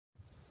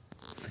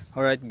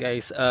Alright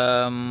guys,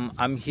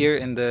 I'm here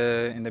in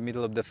the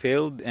middle of the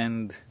field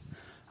and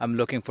I'm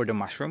looking for the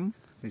mushroom.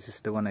 This is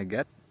the one I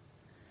get,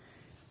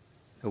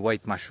 the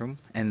white mushroom,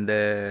 and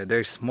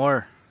there's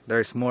more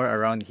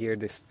around here,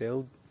 this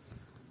field.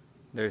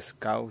 There's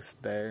cows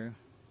there,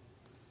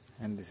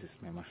 and this is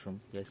my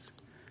mushroom, yes.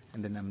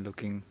 And then I'm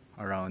looking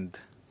around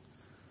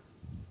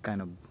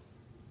kind of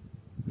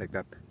like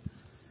that.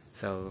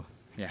 So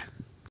yeah.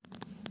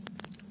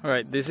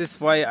 Alright, this is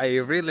why I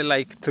really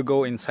like to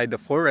go inside the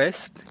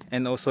forest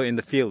and also in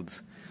the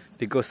fields,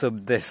 because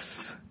of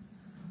this.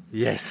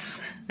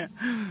 Yes.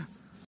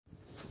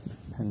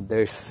 And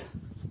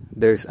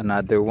there's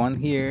another one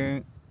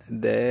here,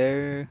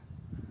 there's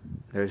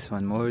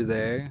one more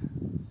there,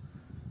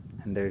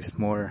 and there's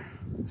more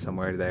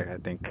somewhere there,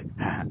 I think.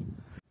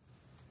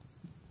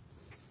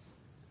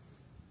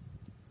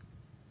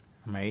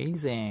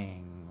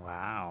 Amazing.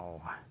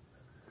 Wow.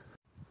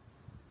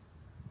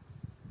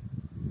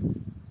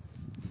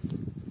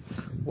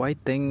 White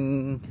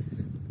thing.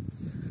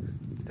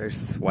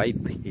 There's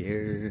white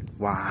here.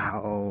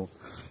 Wow.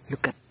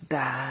 Look at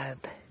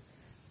that.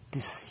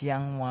 This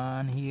young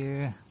one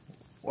here.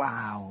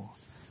 Wow.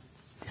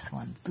 This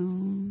one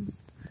too.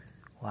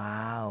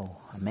 Wow.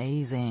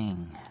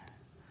 Amazing.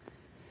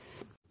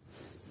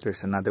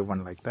 There's another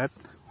one like that.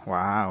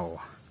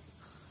 Wow.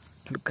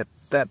 Look at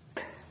that.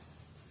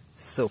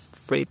 So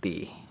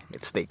pretty.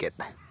 Let's take it.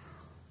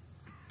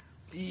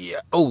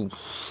 Yeah. Oh,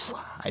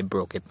 I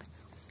broke it.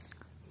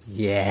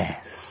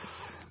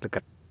 Yes, look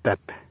at that.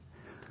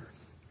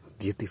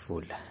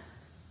 Beautiful.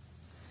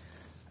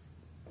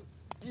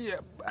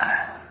 Yep.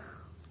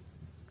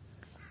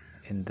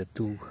 And the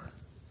two.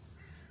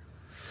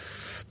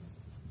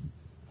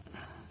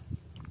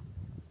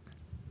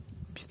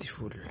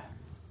 Beautiful.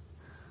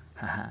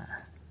 Haha.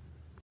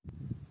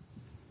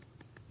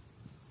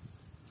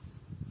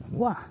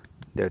 Wow,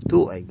 there are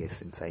two, I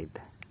guess, inside.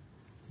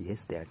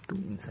 Yes, there are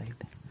two inside.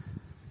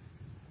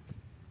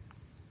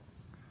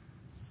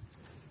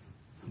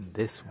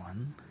 This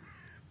one,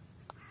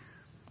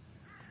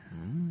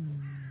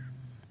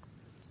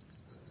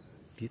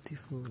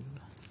 beautiful.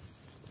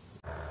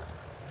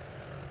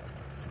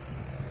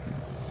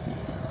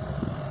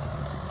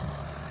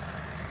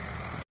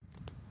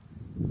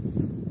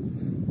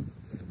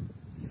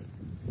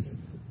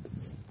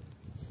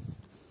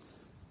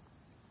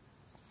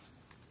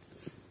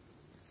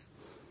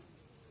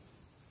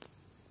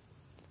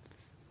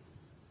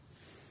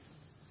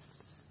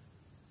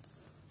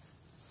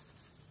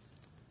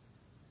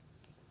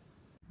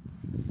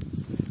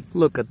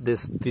 Look at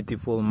this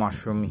beautiful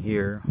mushroom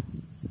here.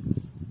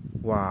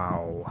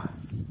 Wow.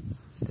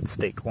 Let's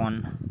take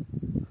one.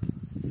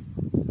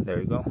 There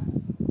we go.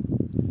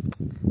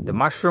 The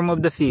mushroom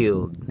of the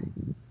field.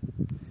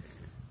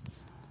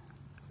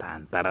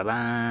 Tan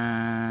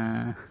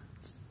tarara.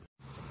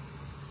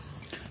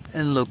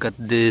 And look at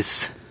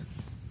this.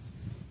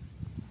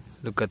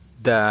 Look at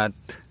that.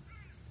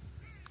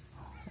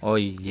 Oh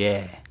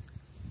yeah.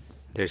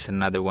 There's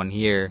another one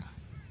here.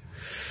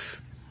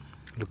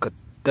 Look at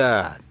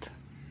that.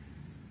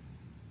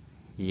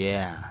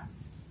 Yeah,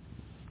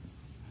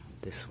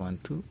 this one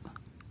too.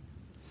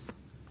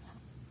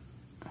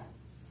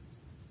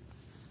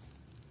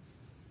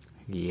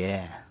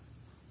 Yeah,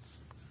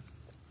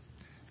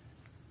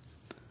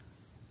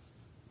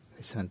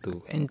 this one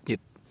too. And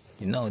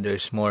you know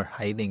there's more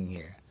hiding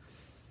here.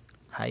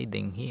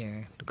 Hiding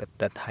here. Look at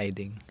that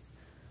hiding.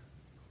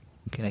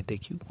 Can I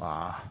take you?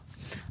 Ah,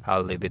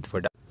 I'll leave it for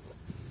that.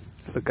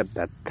 Look at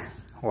that.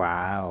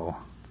 Wow.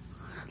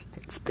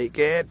 Let's take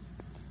it.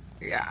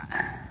 Yeah.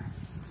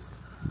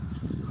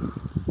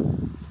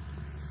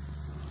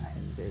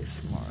 And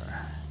there's more.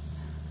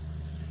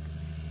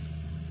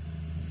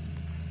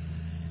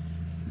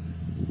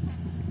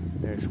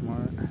 There's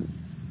more.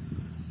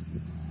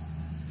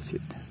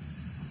 Shit.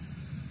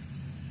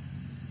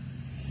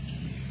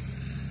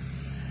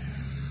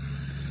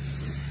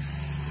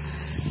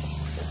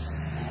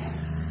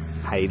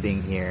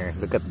 Hiding here.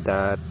 Look at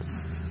that.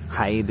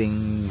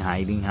 Hiding.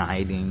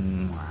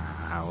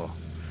 Wow.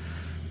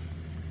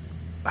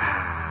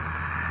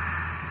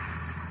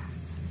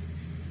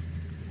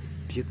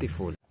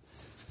 Beautiful.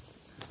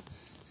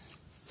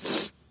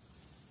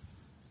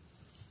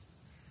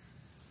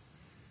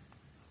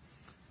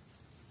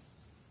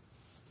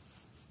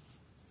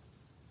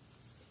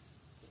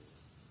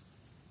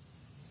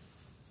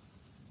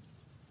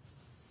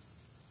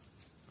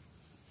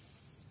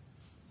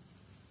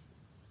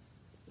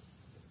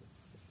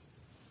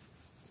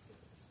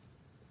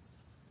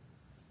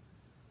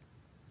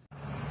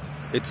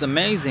 It's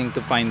amazing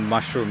to find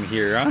mushroom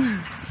here,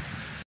 huh?